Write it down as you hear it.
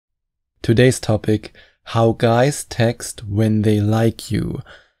Today's topic: how guys text when they like you.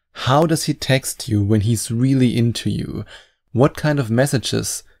 How does he text you when he's really into you? What kind of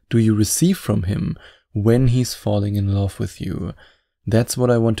messages do you receive from him when he's falling in love with you? That's what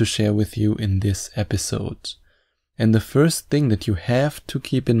I want to share with you in this episode. And the first thing that you have to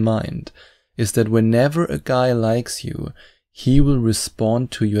keep in mind is that whenever a guy likes you, he will respond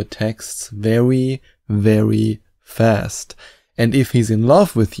to your texts very, very fast. And if he's in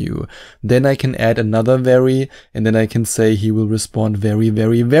love with you, then I can add another very, and then I can say he will respond very,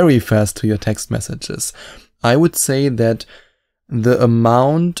 very, very fast to your text messages. I would say that the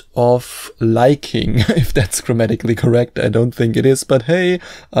amount of liking, if that's grammatically correct, I don't think it is, but hey,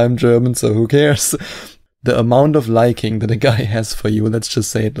 I'm German, so who cares? The amount of liking that a guy has for you, let's just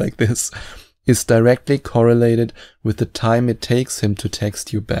say it like this, is directly correlated with the time it takes him to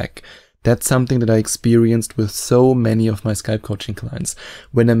text you back. That's something that I experienced with so many of my Skype coaching clients.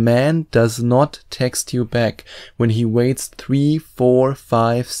 When a man does not text you back, when he waits 3, 4,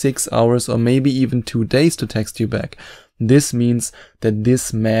 5, 6 hours, or maybe even 2 days to text you back, this means that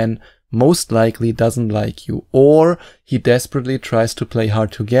this man most likely doesn't like you, or he desperately tries to play hard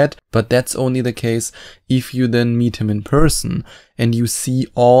to get, but that's only the case if you then meet him in person and you see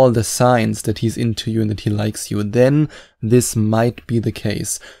all the signs that he's into you and that he likes you. Then this might be the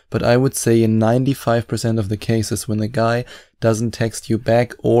case. But I would say in 95% of the cases when a guy doesn't text you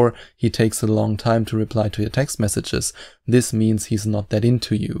back or he takes a long time to reply to your text messages, this means he's not that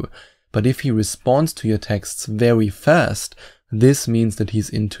into you. But if he responds to your texts very fast, this means that he's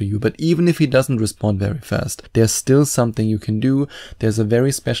into you. But even if he doesn't respond very fast, there's still something you can do. There's a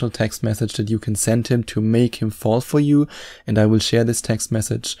very special text message that you can send him to make him fall for you. And I will share this text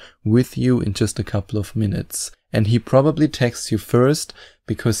message with you in just a couple of minutes. And he probably texts you first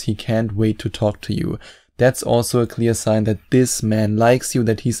because he can't wait to talk to you. That's also a clear sign that this man likes you,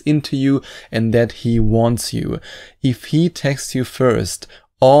 that he's into you, and that he wants you. If he texts you first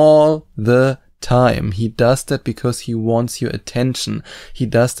all the time, he does that because he wants your attention. He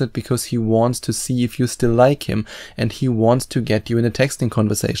does that because he wants to see if you still like him, and he wants to get you in a texting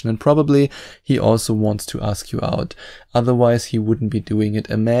conversation, and probably he also wants to ask you out. Otherwise he wouldn't be doing it.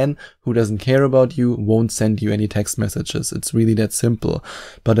 A man who doesn't care about you won't send you any text messages. It's really that simple.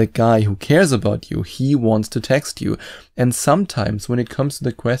 But a guy who cares about you, he wants to text you. And sometimes when it comes to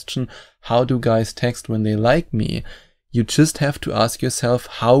the question, how do guys text when they like me, you just have to ask yourself,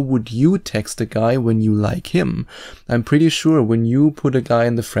 how would you text a guy when you like him? I'm pretty sure when you put a guy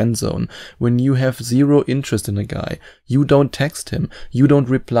in the friend zone, when you have zero interest in a guy, you don't text him. You don't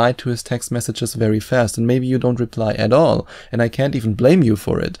reply to his text messages very fast, and maybe you don't reply at all. And I can't even blame you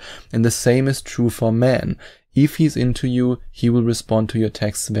for it. And the same is true for men. If he's into you, he will respond to your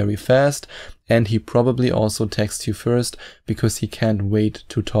texts very fast, and he probably also texts you first because he can't wait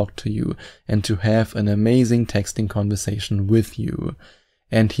to talk to you and to have an amazing texting conversation with you.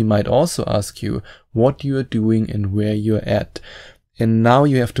 And he might also ask you what you are doing and where you're at. And now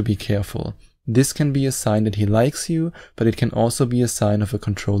you have to be careful. This can be a sign that he likes you, but it can also be a sign of a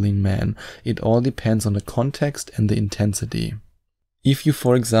controlling man. It all depends on the context and the intensity. If you,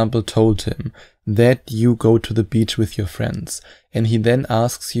 for example, told him that you go to the beach with your friends, and he then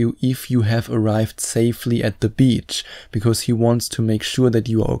asks you if you have arrived safely at the beach, because he wants to make sure that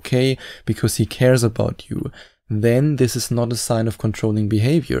you are okay, because he cares about you, then this is not a sign of controlling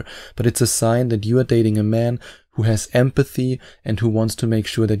behavior, but it's a sign that you are dating a man who has empathy and who wants to make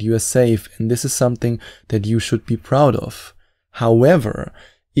sure that you are safe, and this is something that you should be proud of. However,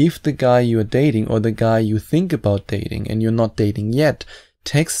 if the guy you are dating or the guy you think about dating and you're not dating yet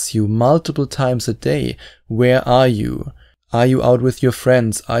texts you multiple times a day, where are you? Are you out with your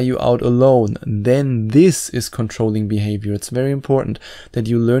friends? Are you out alone? Then this is controlling behavior. It's very important that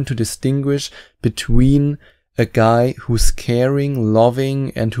you learn to distinguish between a guy who's caring,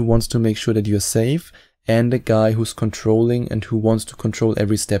 loving, and who wants to make sure that you're safe, and a guy who's controlling and who wants to control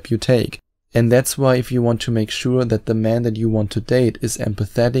every step you take. And that's why if you want to make sure that the man that you want to date is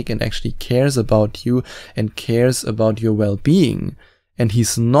empathetic and actually cares about you and cares about your well-being, and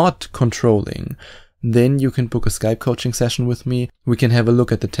he's not controlling, then you can book a Skype coaching session with me. We can have a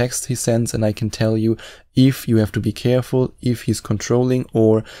look at the text he sends, and I can tell you if you have to be careful, if he's controlling,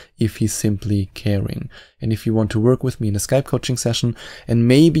 or if he's simply caring. And if you want to work with me in a Skype coaching session, and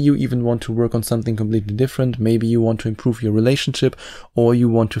maybe you even want to work on something completely different, maybe you want to improve your relationship, or you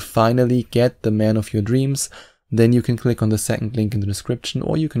want to finally get the man of your dreams, then you can click on the second link in the description,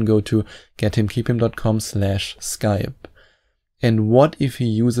 or you can go to gethimkeephim.com/Skype. And what if he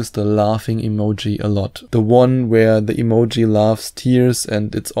uses the laughing emoji a lot? The one where the emoji laughs tears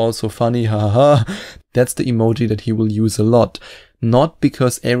and it's also funny, haha. That's the emoji that he will use a lot. Not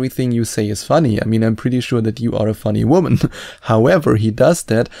because everything you say is funny. I mean, I'm pretty sure that you are a funny woman. However, he does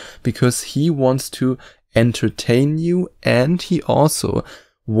that because he wants to entertain you, and he also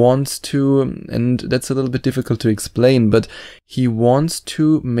wants to, and that's a little bit difficult to explain, but he wants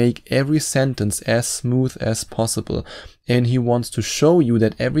to make every sentence as smooth as possible. And he wants to show you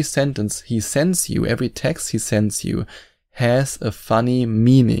that every sentence he sends you, every text he sends you, has a funny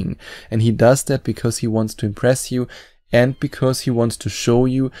meaning. And he does that because he wants to impress you, and because he wants to show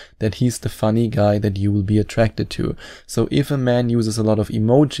you that he's the funny guy that you will be attracted to. So if a man uses a lot of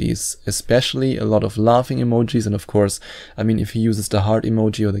emojis, especially a lot of laughing emojis, and of course, I mean, if he uses the heart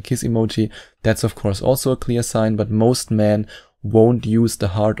emoji or the kiss emoji, that's of course also a clear sign, but most men won't use the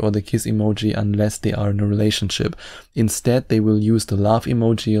heart or the kiss emoji unless they are in a relationship. Instead, they will use the laugh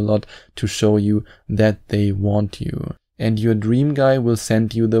emoji a lot to show you that they want you. And your dream guy will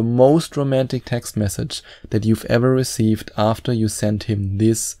send you the most romantic text message that you've ever received after you sent him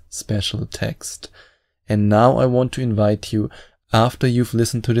this special text. And now I want to invite you, after you've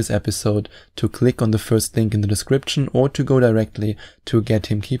listened to this episode, to click on the first link in the description or to go directly to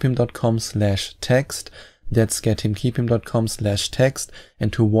gethimkeephim.com/text. That's gethimkeephim.com/text,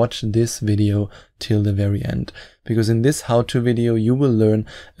 and to watch this video till the very end. Because in this how-to video you will learn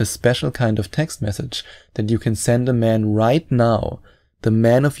a special kind of text message that you can send a man right now, the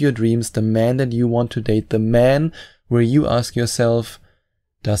man of your dreams, the man that you want to date, the man where you ask yourself,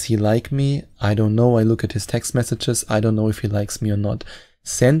 does he like me? I don't know, I look at his text messages, I don't know if he likes me or not.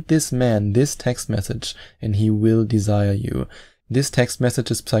 Send this man this text message and he will desire you. This text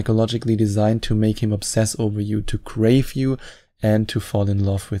message is psychologically designed to make him obsess over you, to crave you, and to fall in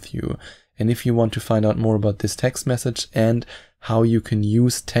love with you. And if you want to find out more about this text message and how you can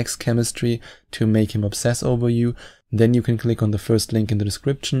use text chemistry to make him obsess over you, then you can click on the first link in the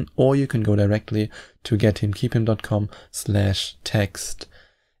description, or you can go directly to gethimkeephim.com/text.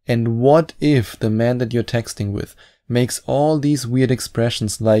 And what if the man that you're texting with makes all these weird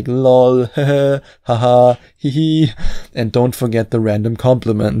expressions like lol, haha, hee, and don't forget the random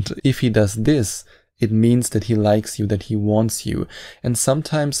compliment. If he does this, it means that he likes you, that he wants you. And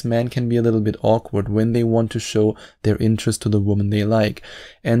sometimes men can be a little bit awkward when they want to show their interest to the woman they like.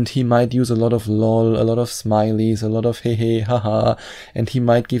 And he might use a lot of lol, a lot of smileys, a lot of hey, haha, and he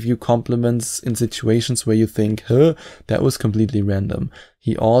might give you compliments in situations where you think, that was completely random.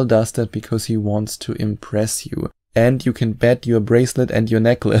 He all does that because he wants to impress you. And you can bet your bracelet and your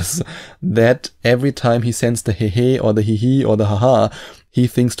necklace that every time he sends the hey or the hee or the haha, he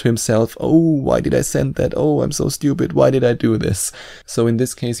thinks to himself, oh, why did I send that? Oh, I'm so stupid. Why did I do this? So in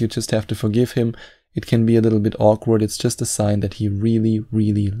this case, you just have to forgive him. It can be a little bit awkward. It's just a sign that he really,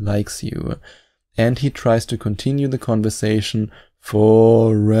 really likes you. And he tries to continue the conversation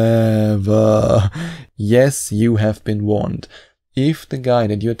forever. Yes, you have been warned. If the guy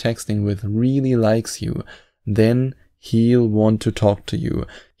that you're texting with really likes you, then he'll want to talk to you.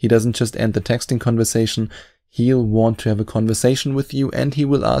 He doesn't just end the texting conversation, he'll want to have a conversation with you, and he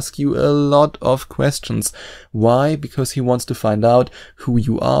will ask you a lot of questions. Why? Because he wants to find out who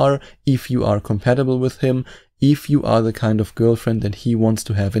you are, if you are compatible with him, if you are the kind of girlfriend that he wants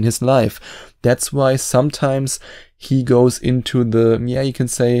to have in his life. That's why sometimes he goes into the, you can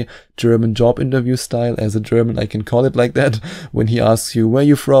say German job interview style. As a German, I can call it like that. When he asks you, where are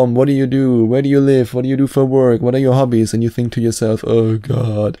you from? What do you do? Where do you live? What do you do for work? What are your hobbies? And you think to yourself, oh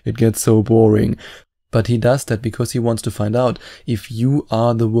God, it gets so boring. But he does that because he wants to find out if you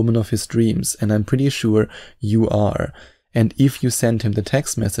are the woman of his dreams. And I'm pretty sure you are. And if you send him the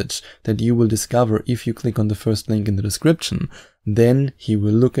text message that you will discover if you click on the first link in the description, then he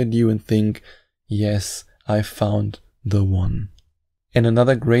will look at you and think, yes, I found the one. And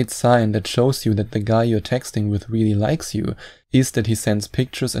another great sign that shows you that the guy you're texting with really likes you is that he sends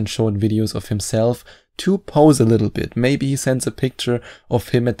pictures and short videos of himself to pose a little bit. Maybe he sends a picture of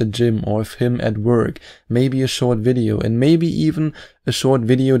him at the gym or of him at work, maybe a short video, and maybe even a short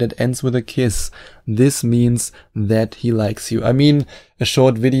video that ends with a kiss. This means that he likes you. I mean, a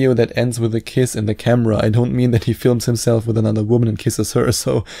short video that ends with a kiss in the camera. I don't mean that he films himself with another woman and kisses her,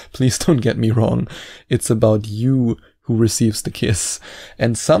 so please don't get me wrong. It's about you who receives the kiss.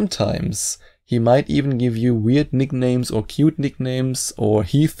 And sometimes he might even give you weird nicknames or cute nicknames, or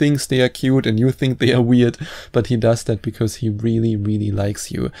he thinks they are cute and you think they are weird, but he does that because he really, really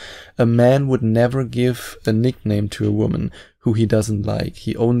likes you. A man would never give a nickname to a woman who he doesn't like.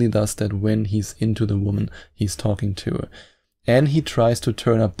 He only does that when he's into the woman he's talking to. And he tries to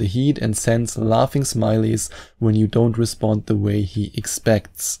turn up the heat and sends laughing smileys when you don't respond the way he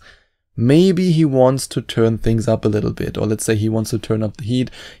expects. Maybe he wants to turn things up a little bit, or let's say he wants to turn up the heat.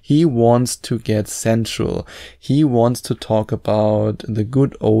 He wants to get sensual. He wants to talk about the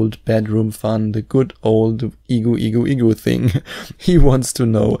good old bedroom fun, the good old ego thing. He wants to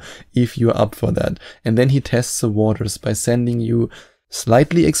know if you're up for that. And then he tests the waters by sending you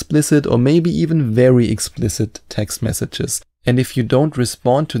slightly explicit or maybe even very explicit text messages. And if you don't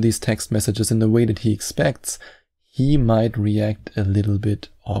respond to these text messages in the way that he expects, he might react a little bit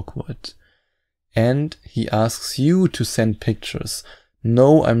awkward. And he asks you to send pictures.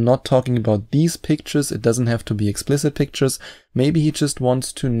 No, I'm not talking about these pictures. It doesn't have to be explicit pictures. Maybe he just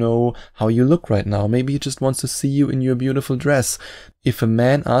wants to know how you look right now. Maybe he just wants to see you in your beautiful dress. If a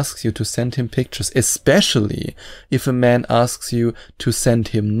man asks you to send him pictures, especially if a man asks you to send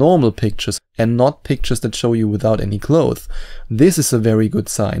him normal pictures and not pictures that show you without any clothes, this is a very good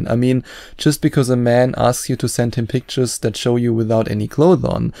sign. I mean, just because a man asks you to send him pictures that show you without any clothes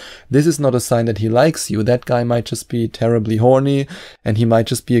on, this is not a sign that he likes you. That guy might just be terribly horny and he might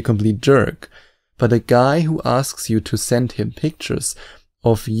just be a complete jerk. But a guy who asks you to send him pictures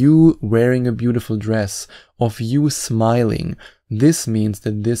of you wearing a beautiful dress, of you smiling, this means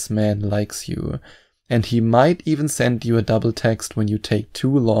that this man likes you. And he might even send you a double text when you take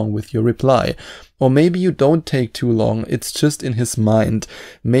too long with your reply. Or maybe you don't take too long, it's just in his mind.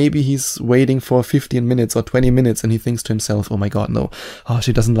 Maybe he's waiting for 15 minutes or 20 minutes and he thinks to himself, oh my god, no, oh,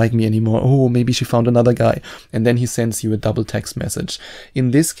 she doesn't like me anymore. Oh, maybe she found another guy. And then he sends you a double text message.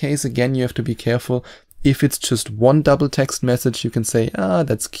 In this case, again, you have to be careful. If it's just one double text message, you can say, ah,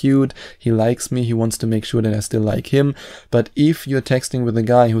 that's cute, he likes me, he wants to make sure that I still like him. But if you're texting with a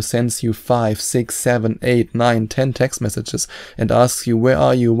guy who sends you 5, 6, 7, 8, 9, 10 text messages and asks you, where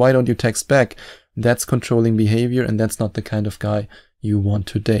are you, why don't you text back? That's controlling behavior, and that's not the kind of guy you want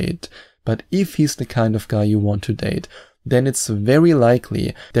to date. But if he's the kind of guy you want to date, then it's very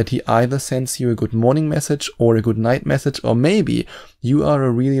likely that he either sends you a good morning message or a good night message, or maybe you are a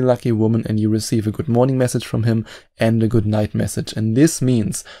really lucky woman and you receive a good morning message from him and a good night message. And this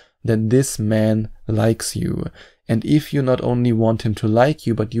means that this man likes you. And if you not only want him to like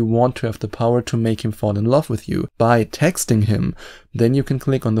you, but you want to have the power to make him fall in love with you by texting him, then you can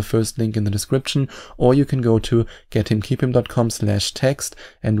click on the first link in the description, or you can go to gethimkeephim.com/text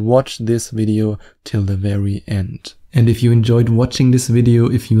and watch this video till the very end. And if you enjoyed watching this video,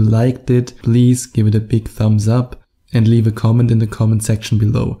 if you liked it, please give it a big thumbs up and leave a comment in the comment section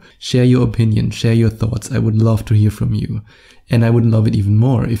below. Share your opinion, share your thoughts. I would love to hear from you. And I would love it even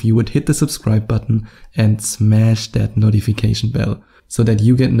more if you would hit the subscribe button and smash that notification bell so that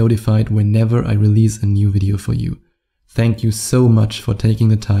you get notified whenever I release a new video for you. Thank you so much for taking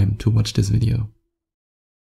the time to watch this video.